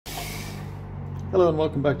Hello and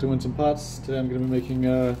welcome back to Winsome Pots. Today I'm going to be making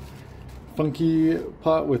a funky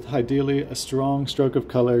pot with ideally a strong stroke of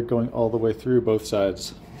color going all the way through both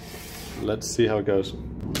sides. Let's see how it goes.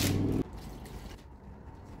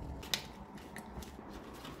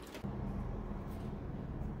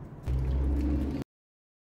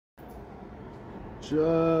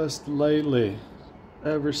 Just lightly,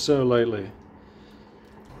 ever so lightly.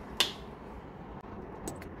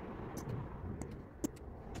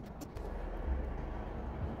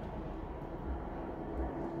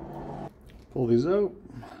 Pull these out.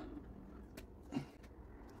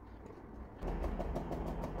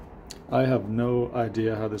 I have no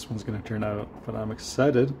idea how this one's going to turn out, but I'm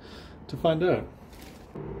excited to find out.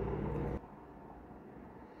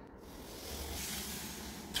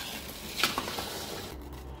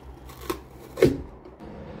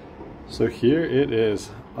 So here it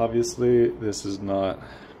is. Obviously this is not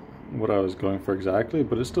what I was going for exactly,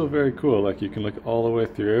 but it's still very cool. Like, you can look all the way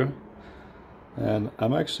through, and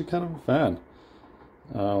I'm actually kind of a fan.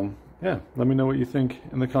 Yeah, let me know what you think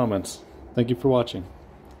in the comments. Thank you for watching.